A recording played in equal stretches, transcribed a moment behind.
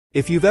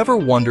If you've ever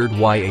wondered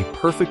why a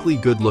perfectly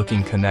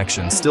good-looking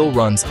connection still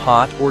runs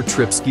hot or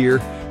trips gear,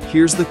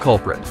 here's the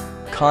culprit: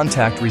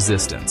 contact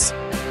resistance.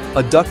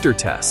 A Ductor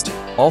test,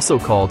 also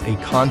called a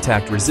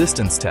contact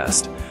resistance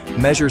test,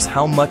 measures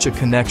how much a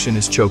connection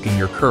is choking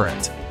your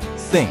current.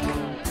 Think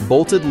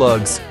bolted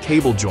lugs,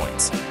 cable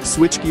joints,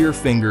 switchgear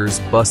fingers,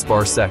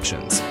 busbar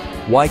sections.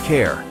 Why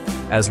care?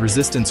 As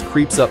resistance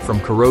creeps up from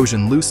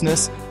corrosion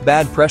looseness,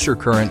 bad pressure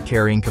current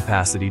carrying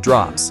capacity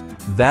drops.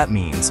 That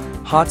means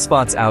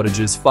hotspots,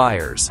 outages,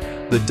 fires.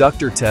 The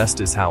Ductor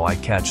test is how I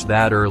catch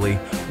that early.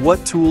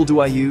 What tool do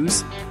I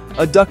use?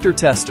 A Ductor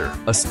tester,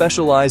 a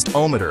specialized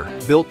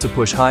ohmmeter built to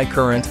push high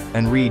current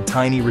and read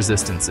tiny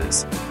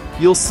resistances.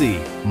 You'll see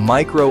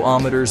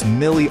micro-ohmmeters,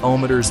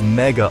 milli-ohmmeters,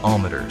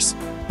 mega-ohmmeters.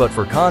 But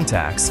for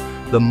contacts,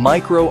 the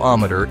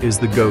micro-ohmmeter is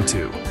the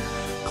go-to.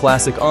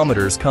 Classic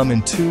ohmmeters come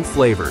in two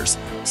flavors: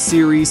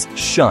 series,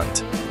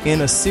 shunt.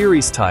 In a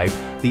series type,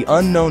 the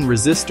unknown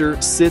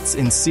resistor sits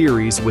in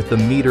series with the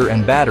meter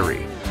and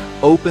battery.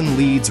 Open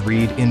leads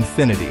read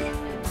infinity.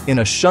 In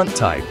a shunt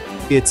type,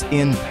 it's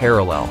in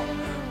parallel.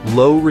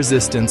 Low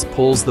resistance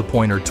pulls the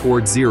pointer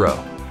toward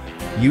zero.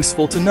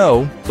 Useful to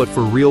know, but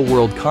for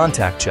real-world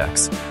contact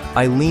checks,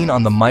 I lean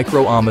on the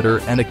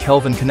micro-ohmmeter and a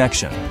Kelvin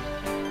connection.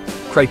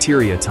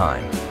 Criteria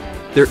time.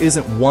 There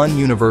isn't one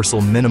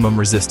universal minimum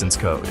resistance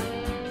code.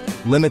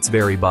 Limits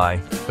vary by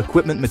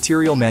equipment,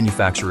 material,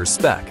 manufacturer's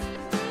spec.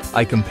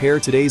 I compare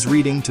today's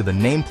reading to the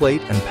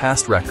nameplate and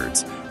past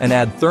records and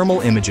add thermal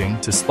imaging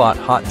to spot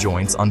hot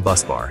joints on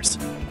bus bars.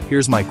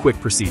 Here's my quick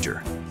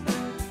procedure.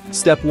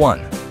 Step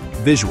 1.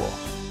 Visual.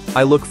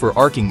 I look for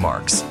arcing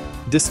marks,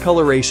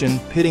 discoloration,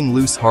 pitting,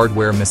 loose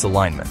hardware,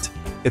 misalignment.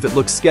 If it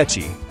looks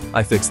sketchy,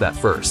 I fix that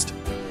first.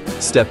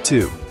 Step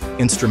 2.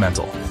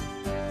 Instrumental.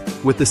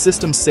 With the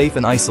system safe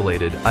and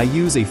isolated, I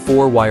use a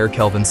 4-wire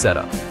Kelvin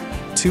setup.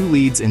 2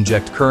 leads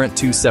inject current,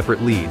 2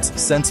 separate leads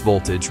sense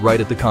voltage right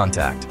at the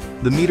contact.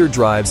 The meter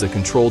drives a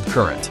controlled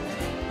current,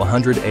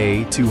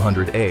 100A,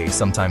 200A,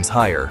 sometimes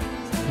higher,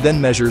 then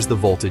measures the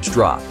voltage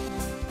drop.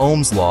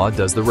 Ohm's law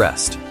does the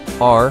rest.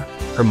 R,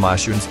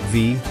 Hermatians,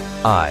 V,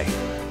 I.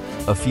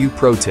 A few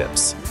pro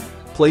tips.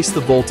 Place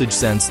the voltage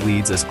sense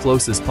leads as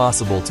close as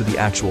possible to the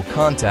actual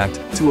contact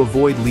to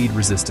avoid lead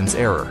resistance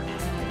error.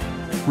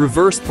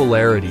 Reverse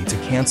polarity to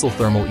cancel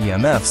thermal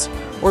EMFs,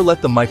 or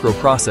let the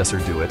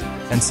microprocessor do it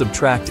and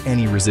subtract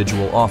any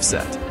residual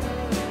offset.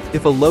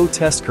 If a low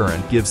test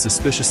current gives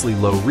suspiciously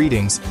low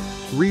readings,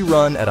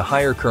 rerun at a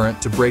higher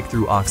current to break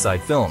through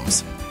oxide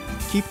films.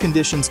 Keep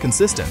conditions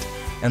consistent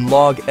and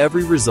log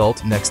every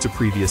result next to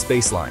previous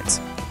baselines.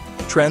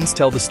 Trends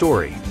tell the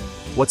story.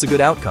 What's a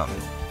good outcome?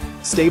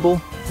 Stable,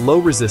 low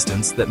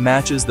resistance that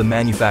matches the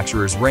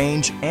manufacturer's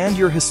range and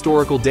your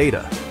historical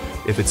data.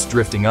 If it's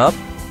drifting up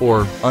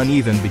or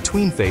uneven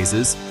between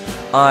phases,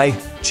 I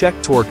check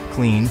torque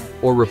clean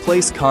or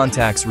replace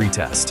contacts,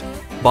 retest.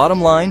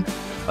 Bottom line,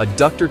 a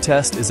Ductor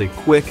test is a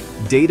quick,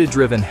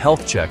 data-driven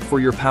health check for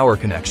your power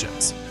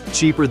connections.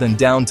 Cheaper than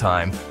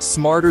downtime,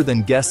 smarter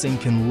than guessing,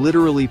 can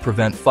literally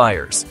prevent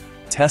fires.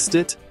 Test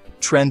it,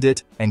 trend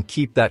it, and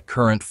keep that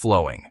current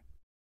flowing.